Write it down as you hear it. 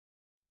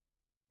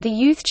The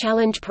Youth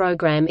Challenge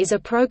Program is a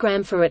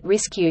program for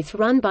at-risk youth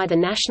run by the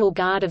National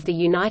Guard of the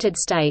United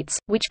States,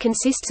 which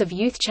consists of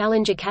Youth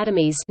Challenge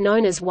Academies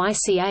known as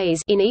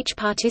YCAs in each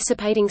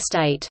participating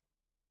state.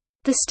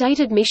 The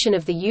stated mission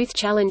of the Youth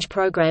Challenge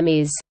Program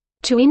is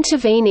to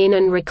intervene in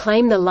and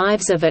reclaim the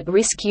lives of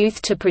at-risk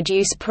youth to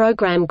produce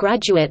program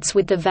graduates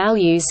with the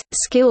values,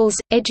 skills,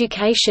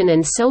 education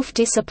and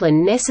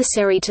self-discipline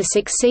necessary to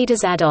succeed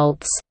as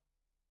adults.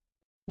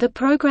 The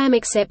program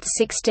accepts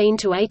 16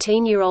 to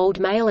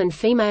 18-year-old male and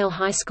female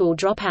high school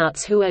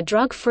dropouts who are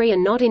drug-free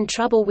and not in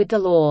trouble with the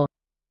law.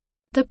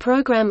 The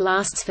program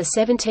lasts for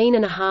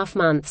 17.5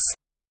 months.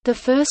 The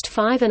first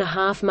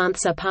 5.5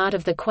 months are part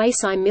of the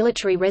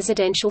quasi-military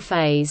residential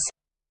phase.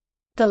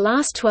 The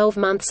last 12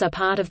 months are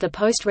part of the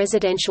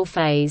post-residential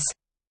phase.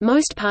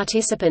 Most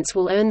participants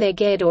will earn their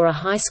GED or a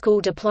high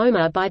school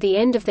diploma by the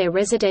end of their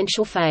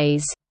residential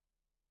phase.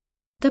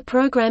 The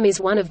program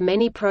is one of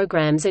many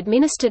programs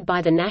administered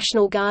by the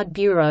National Guard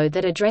Bureau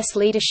that address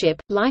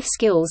leadership, life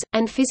skills,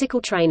 and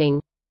physical training.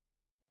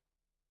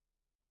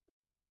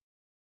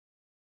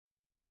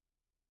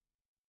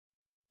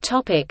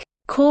 Topic: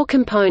 Core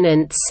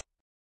components.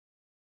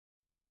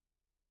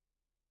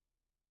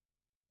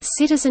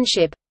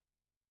 Citizenship,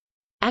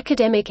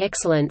 academic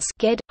excellence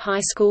 (GED, high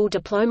school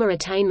diploma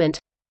attainment),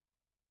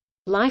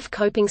 life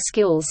coping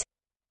skills,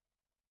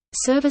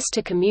 service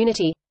to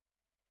community,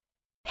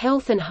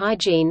 health and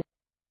hygiene,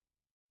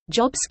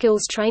 job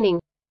skills training,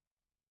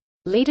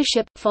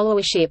 leadership,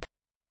 followership,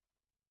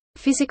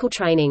 physical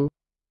training.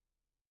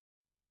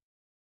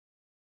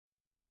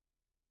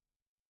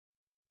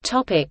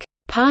 Topic: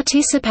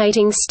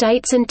 Participating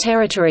states and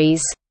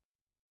territories.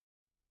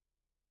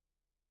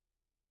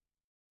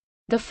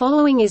 The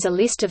following is a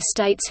list of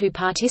states who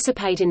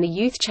participate in the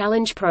Youth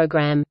Challenge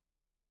program.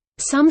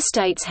 Some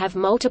states have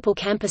multiple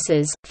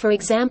campuses, for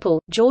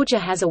example, Georgia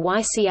has a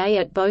YCA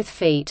at both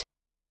Feet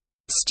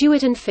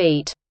Stewart and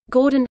Feet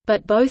Gordon,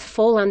 but both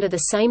fall under the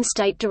same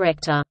state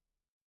director.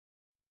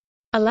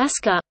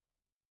 Alaska,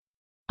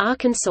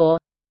 Arkansas,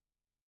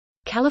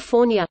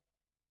 California,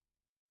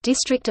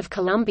 District of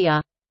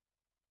Columbia,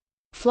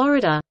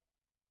 Florida,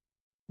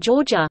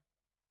 Georgia,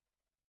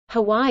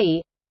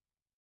 Hawaii,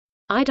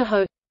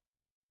 Idaho,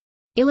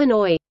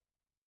 Illinois,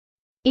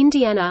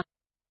 Indiana,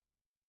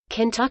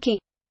 Kentucky,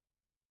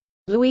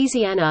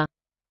 Louisiana,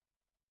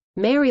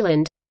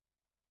 Maryland,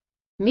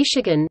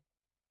 Michigan,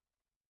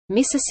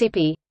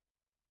 Mississippi,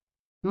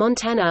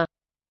 Montana,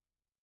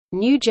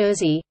 New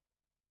Jersey,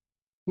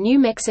 New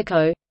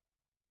Mexico,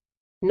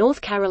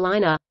 North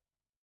Carolina,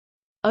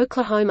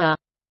 Oklahoma,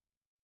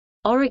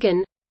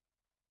 Oregon,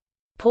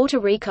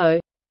 Puerto Rico,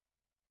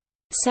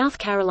 South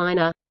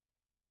Carolina,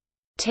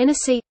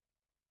 Tennessee,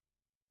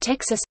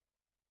 Texas,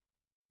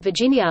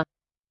 Virginia,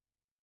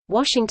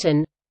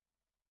 Washington,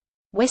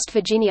 West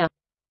Virginia,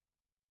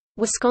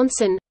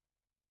 Wisconsin,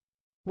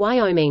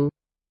 Wyoming.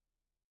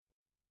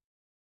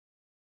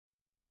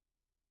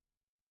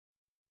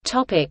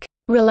 Topic: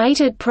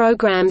 Related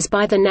programs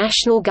by the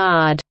National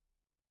Guard.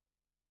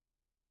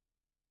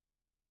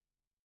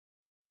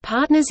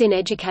 Partners in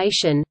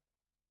Education,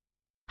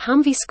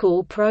 Humvee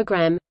School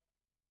Program,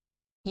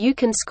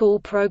 Yukon School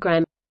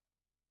Program,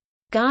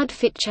 Guard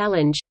Fit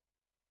Challenge,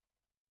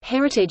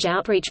 Heritage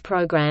Outreach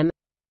Program,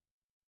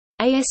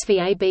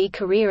 ASVAB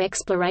Career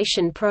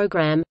Exploration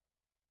Program,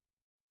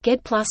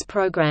 GED Plus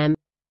Program,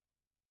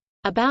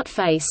 About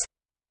Face,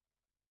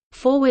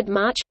 Forward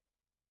March,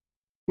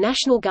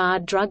 National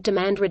Guard Drug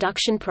Demand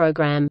Reduction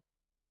Program.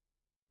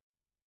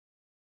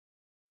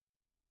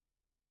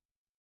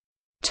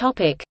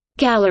 Topic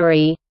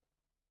Gallery.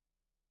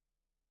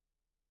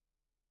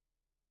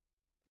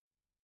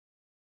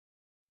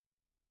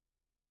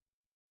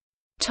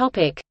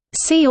 Topic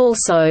See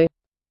also: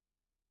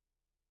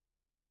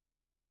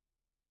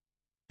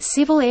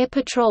 Civil Air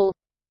Patrol,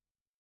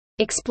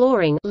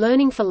 Exploring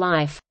Learning for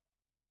Life,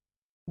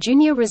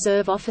 Junior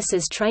Reserve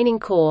Officers Training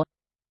Corps,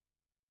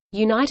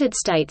 United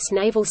States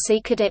Naval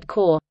Sea Cadet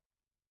Corps,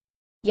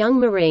 Young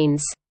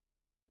Marines.